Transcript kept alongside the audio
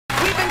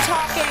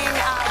talking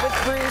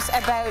with Bruce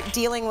about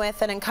dealing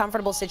with an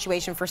uncomfortable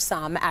situation for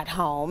some at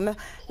home.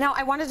 Now,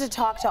 I wanted to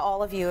talk to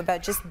all of you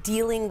about just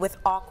dealing with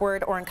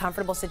awkward or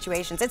uncomfortable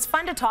situations. It's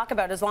fun to talk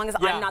about as long as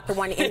I'm not the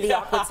one in the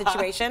awkward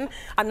situation.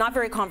 I'm not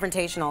very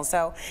confrontational,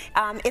 so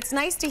it's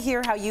nice to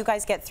hear how you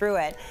guys get through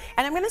it.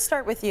 And I'm going to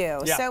start with you.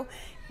 So,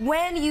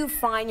 when you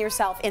find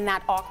yourself in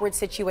that awkward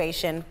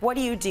situation, what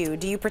do?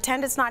 Do you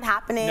pretend it's not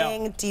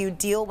happening? No. Do you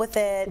deal with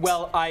it?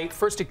 Well, I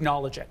first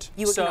acknowledge it.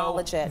 You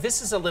acknowledge it.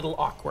 This is a little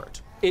awkward.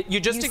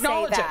 You just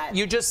acknowledge it.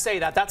 You just say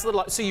that. That's a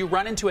little. So you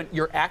run into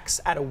your ex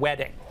at a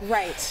wedding.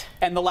 Right.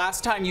 And the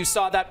last time you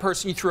saw that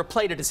person, you threw a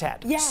plate at his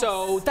head. Yes.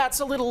 So that's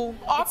a little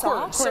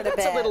awkward. So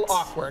that's a little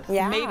awkward.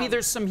 Yeah. Maybe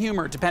there's some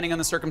humor depending on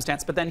the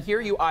circumstance. But then here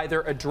you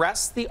either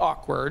address the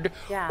awkward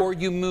or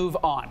you move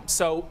on.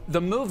 So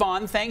the move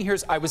on thing,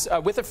 I was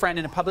with a friend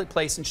in a public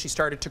place and she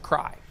started to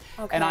cry.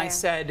 Okay. And I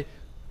said, do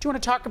you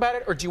want to talk about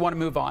it or do you want to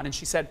move on? And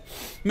she said,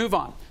 move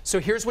on.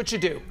 So here's what you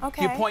do.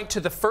 Okay. You point to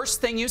the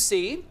first thing you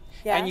see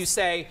and you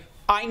say,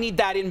 I need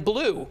that in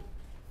blue.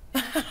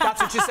 That's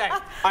what you say.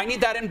 I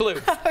need that in blue.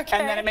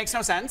 And then it makes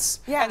no sense.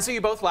 And so you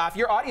both laugh.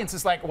 Your audience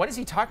is like, what is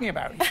he talking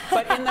about?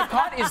 But in the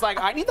con is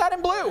like, I need that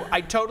in blue.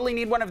 I totally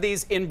need one of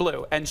these in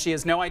blue. And she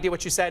has no idea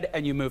what you said,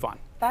 and you move on.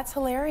 That's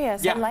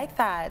hilarious. I like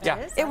that.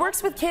 It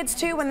works with kids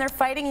too when they're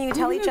fighting and you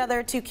tell each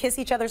other to kiss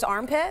each other's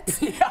armpits.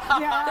 They're just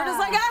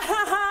like,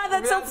 ah,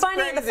 that's so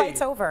funny. Crazy. The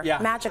fight's over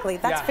magically.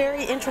 That's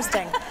very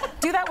interesting.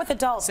 Do that with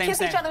adults.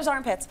 Kiss each other's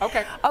armpits.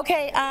 Okay.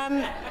 Okay.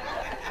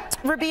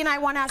 Robina, I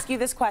want to ask you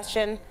this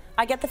question.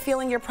 I get the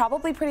feeling you're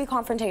probably pretty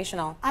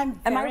confrontational. I'm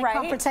very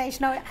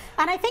confrontational.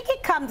 And I think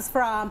it comes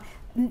from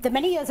the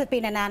many years of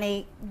being a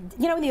nanny.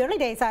 You know, in the early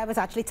days, I was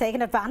actually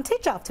taken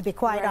advantage of, to be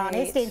quite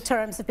honest, in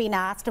terms of being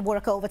asked to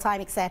work overtime,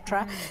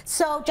 etc.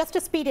 So just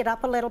to speed it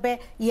up a little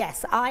bit,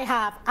 yes, I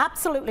have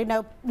absolutely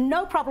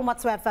no problem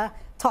whatsoever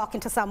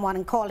talking to someone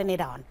and calling it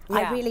on.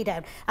 I really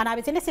don't. And I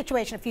was in a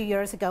situation a few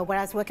years ago where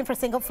I was working for a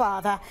single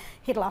father.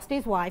 He'd lost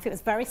his wife. It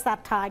was a very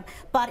sad time.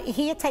 But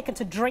he had taken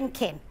to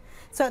drinking.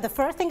 So the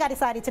first thing I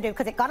decided to do,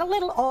 because it got a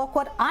little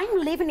awkward, I'm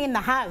living in the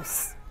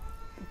house.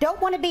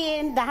 Don't want to be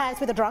in the house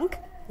with a drunk.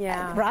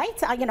 Right?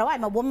 You know,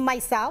 I'm a woman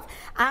myself,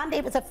 and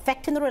it was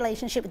affecting the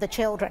relationship with the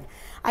children.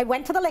 I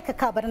went to the liquor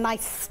cupboard and I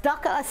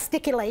stuck a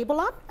sticky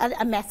label on,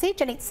 a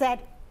message, and it said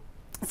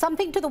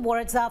something to the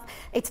words of,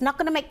 it's not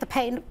going to make the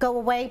pain go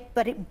away,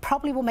 but it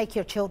probably will make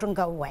your children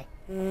go away.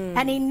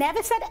 And he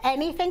never said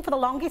anything for the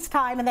longest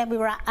time, and then we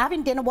were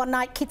having dinner one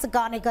night, kids are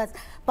gone, he goes,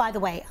 by the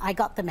way, I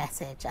got the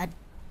message, and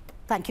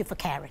thank you for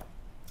caring.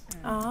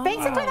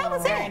 Basically, that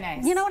was it.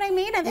 Nice. You know what I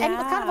mean? And it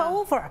was kind of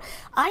over.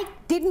 I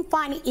didn't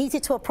find it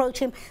easy to approach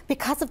him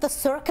because of the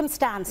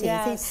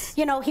circumstances.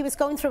 You know, he was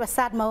going through a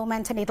sad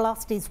moment and he'd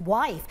lost his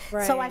wife.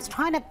 So I was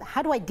trying to,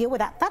 how do I deal with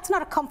that? That's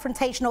not a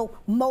confrontational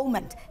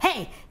moment.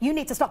 Hey, you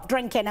need to stop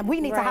drinking and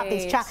we need to have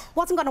this chat.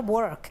 Wasn't going to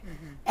work.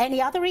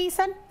 Any other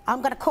reason?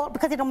 I'm going to call it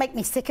because it'll make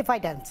me sick if I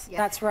don't.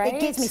 That's right. It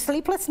gives me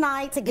sleepless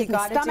nights, it gives me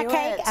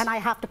stomachache, and I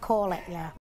have to call it.